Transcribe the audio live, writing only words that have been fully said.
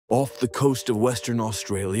Off the coast of Western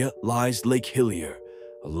Australia lies Lake Hillier,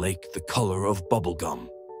 a lake the color of bubblegum.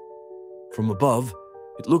 From above,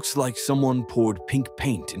 it looks like someone poured pink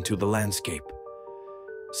paint into the landscape.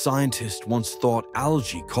 Scientists once thought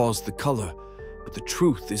algae caused the color, but the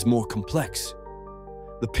truth is more complex.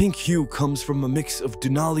 The pink hue comes from a mix of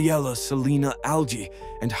dunaliella salina algae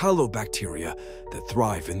and halobacteria that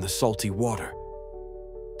thrive in the salty water.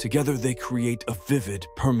 Together they create a vivid,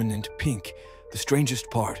 permanent pink. The strangest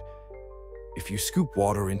part, if you scoop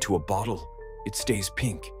water into a bottle, it stays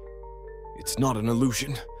pink. It's not an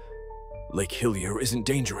illusion. Lake Hillier isn't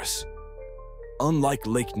dangerous. Unlike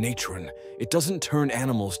Lake Natron, it doesn't turn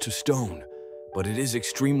animals to stone, but it is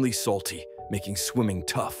extremely salty, making swimming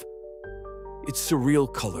tough. Its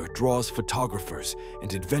surreal color draws photographers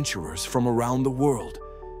and adventurers from around the world,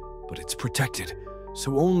 but it's protected,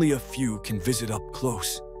 so only a few can visit up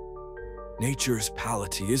close. Nature's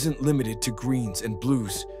palette isn't limited to greens and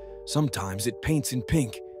blues. Sometimes it paints in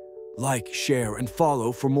pink. Like, share, and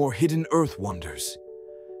follow for more hidden Earth wonders.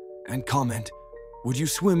 And comment, would you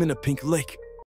swim in a pink lake?